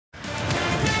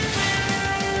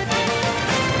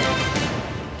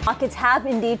markets have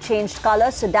indeed changed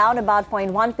color, so down about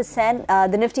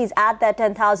 0.1%. The Nifty is at that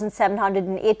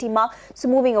 10,780 mark, so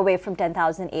moving away from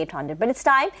 10,800. But it's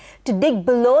time to dig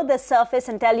below the surface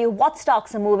and tell you what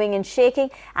stocks are moving and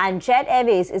shaking. And Jet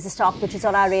Airways is a stock which is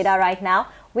on our radar right now.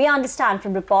 We understand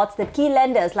from reports that key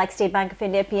lenders like State Bank of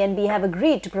India, PNB, have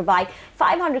agreed to provide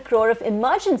 500 crore of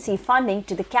emergency funding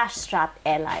to the cash-strapped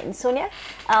airline. Sonia,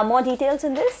 more details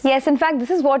on this? Yes, in fact, this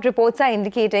is what reports are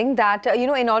indicating that,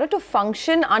 in order to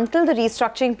function until the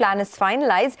restructuring plan is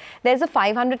finalized, there's a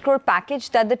 500 crore package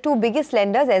that the two biggest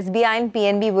lenders, SBI and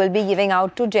PNB, will be giving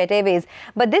out to Jet Airways.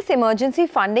 But this emergency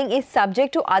funding is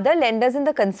subject to other lenders in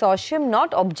the consortium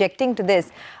not objecting to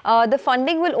this. The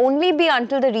funding will only be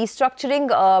until the restructuring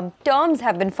terms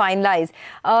have been finalized.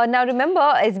 Now remember,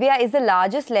 SBI is the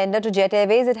largest lender to Jet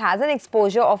Airways. It has an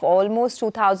exposure of almost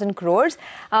 2,000 crores.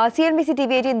 CNBC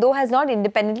TV18 though has not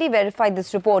independently verified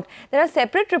this report. There are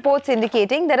separate reports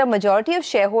indicating that a majority of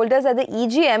shareholders at the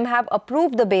EGM have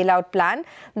approved the bailout plan.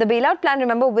 The bailout plan,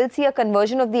 remember, will see a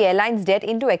conversion of the airline's debt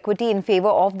into equity in favor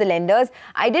of the lenders.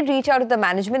 I did reach out to the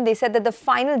management. They said that the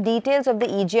final details of the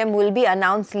EGM will be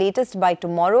announced latest by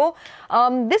tomorrow.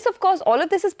 This, of course, all of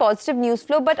this is positive news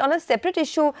flow, but on a separate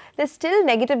issue, there's still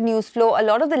negative news flow. A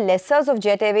lot of the lessors of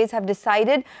Jet Airways have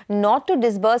decided not to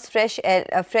disburse fresh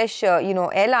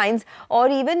airlines, or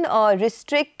even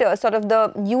restrict sort of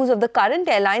the use of the current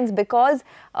airlines, because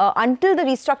until the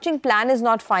restructuring plan is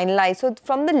not finalized. So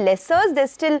from the lessors,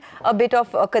 there's still a bit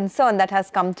of concern that has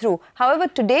come through. However,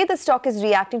 today the stock is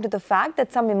reacting to the fact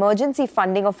that some emergency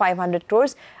funding of 500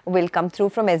 crores will come through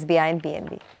from SBI and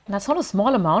PNB. That's not a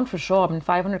small amount for sure. I mean,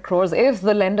 500 crores, if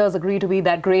the lenders agree to be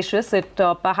that gracious, it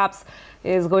perhaps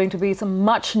is going to be some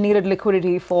much needed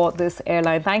liquidity for this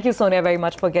airline. Thank you, Sonia, very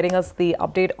much for getting us the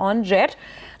update on Jet.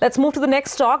 Let's move to the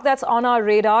next stock that's on our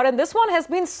radar. And this one has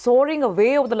been soaring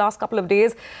away over the last couple of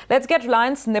days. Let's get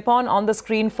Reliance Nippon on the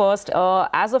screen first.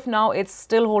 As of now, it's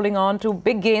still holding on to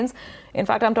big gains. In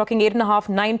fact, I'm talking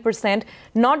 8.5%, 9%.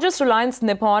 Not just Reliance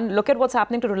Nippon. Look at what's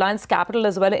happening to Reliance Capital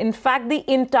as well. In fact, the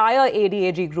entire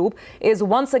ADAG group is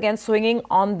once again swinging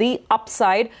on the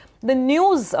upside. The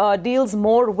news deals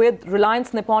more with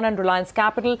Reliance Nippon and Reliance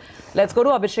Capital. Let's go to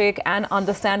Abhishek and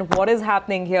understand what is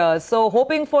happening here. So,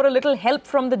 hoping for a little help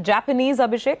from the Japanese,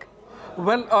 Abhishek?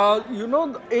 Well,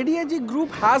 the ADAG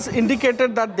group has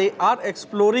indicated that they are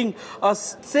exploring a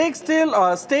stake sale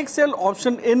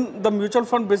option in the mutual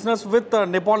fund business with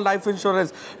Nippon Life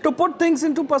Insurance. To put things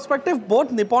into perspective, both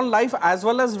Nippon Life as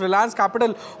well as Reliance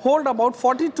Capital hold about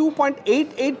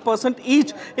 42.88%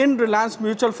 each in Reliance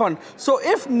Mutual Fund. So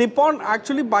if Nippon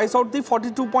actually buys out the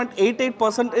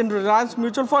 42.88% in Reliance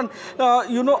Mutual Fund,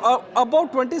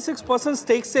 about 26%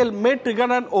 stake sale may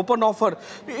trigger an open offer.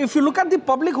 If you look at the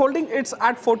public holding, it's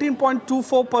at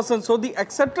 14.24%. So the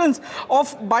acceptance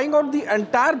of buying out the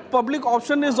entire public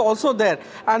option is also there.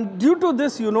 And due to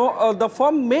this, the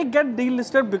firm may get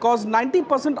delisted, because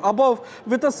 90% above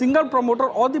with a single promoter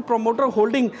or the promoter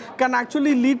holding can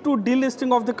actually lead to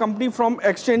delisting of the company from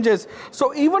exchanges.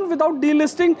 So even without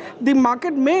delisting, the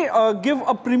market may give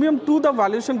a premium to the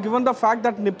valuation, given the fact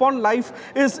that Nippon Life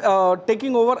is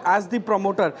taking over as the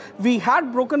promoter. We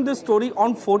had broken this story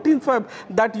on 14th Feb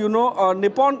that,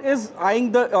 Nippon is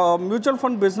eyeing the mutual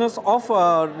fund business of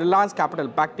Reliance Capital.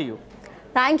 Back to you.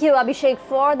 Thank you, Abhishek,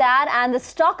 for that. And the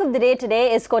stock of the day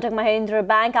today is Kotak Mahindra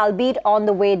Bank, albeit on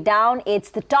the way down. It's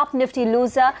the top Nifty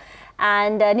loser.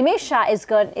 And Nimesh Shah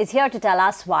is here to tell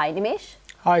us why. Nimesh?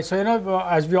 Hi. So,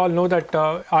 as we all know that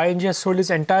ING has sold its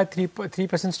entire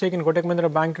 3% stake in Kotak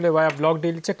Mahindra Bank today via block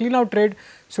deal. It's a clean out trade,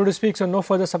 so to speak, so no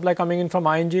further supply coming in from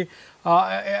ING.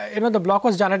 The block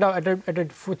was done at a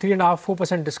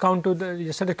 3.5-4% discount to the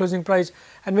yesterday's closing price,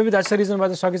 and maybe that's the reason why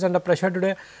the stock is under pressure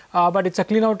today. But it's a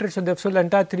clean out trade, so they've sold the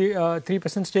entire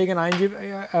 3% stake in ING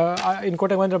in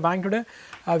Kotak Mahindra Bank today.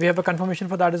 We have a confirmation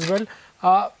for that as well.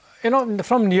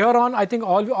 From here on, I think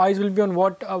all eyes will be on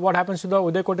what happens to the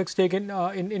Uday Kotak stake in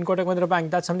Kotak Mahindra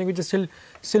Bank. That's something which is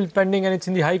still pending, and it's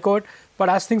in the High Court. But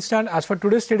as things stand, as for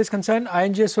today's trade is concerned,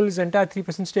 ING has sold its entire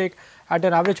 3% stake at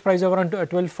an average price of around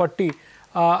 12.40,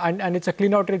 and it's a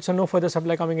clean out trade, so no further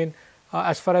supply coming in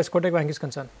as far as Kotak Bank is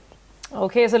concerned.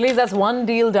 Okay, so at least that's one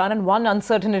deal done and one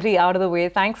uncertainty out of the way.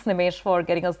 Thanks, Nimesh, for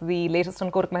getting us the latest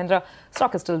on Kotak Mahindra.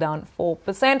 Stock is still down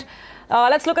 4%.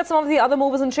 Let's look at some of the other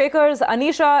movers and shakers.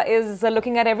 Anisha is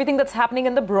looking at everything that's happening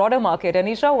in the broader market.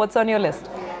 Anisha, what's on your list?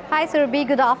 Hi, Surabhi.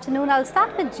 Good afternoon. I'll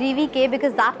start with GVK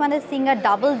because that one is seeing a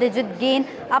double-digit gain,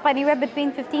 up anywhere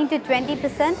between 15 to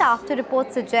 20% after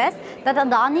reports suggest that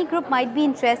Adani Group might be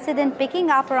interested in picking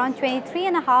up around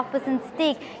 23.5%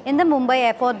 stake in the Mumbai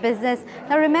airport business.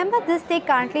 Now, remember, this this stake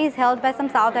currently is held by some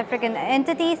South African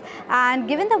entities, and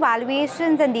given the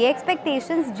valuations and the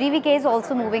expectations, GVK is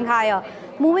also moving higher.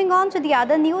 Moving on to the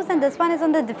other news, and this one is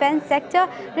on the defense sector.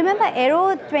 Remember,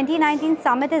 Aero 2019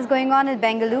 summit is going on in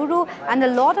Bengaluru, and a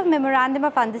lot of memorandum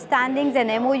of understandings and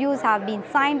MOUs have been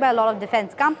signed by a lot of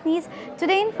defense companies.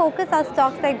 Today in focus are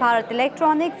stocks like Bharat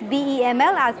Electronics,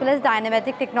 BEML, as well as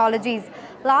Dynamatic Technologies.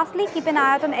 Lastly, keep an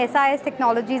eye out on SIS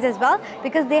Technologies as well,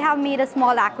 because they have made a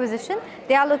small acquisition.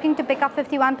 They are looking to pick up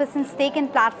 51% stake in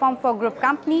platform for group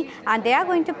company, and they are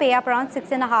going to pay up around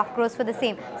 6.5 crores for the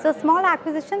same. So small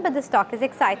acquisition, but the stock is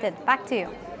excited. Back to you.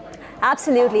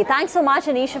 Absolutely. Thanks so much,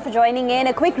 Anisha, for joining in.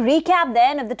 A quick recap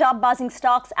then of the top buzzing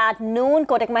stocks at noon.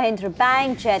 Kotak Mahindra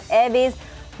Bank, Jet Airways,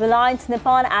 Reliance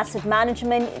Nippon Asset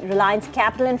Management, Reliance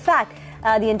Capital. In fact,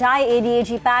 the entire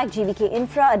ADAG pack, GVK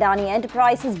Infra, Adani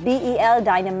Enterprises, BEL,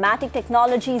 Dynamatic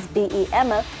Technologies,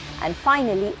 BEML, and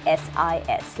finally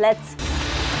SIS. Let's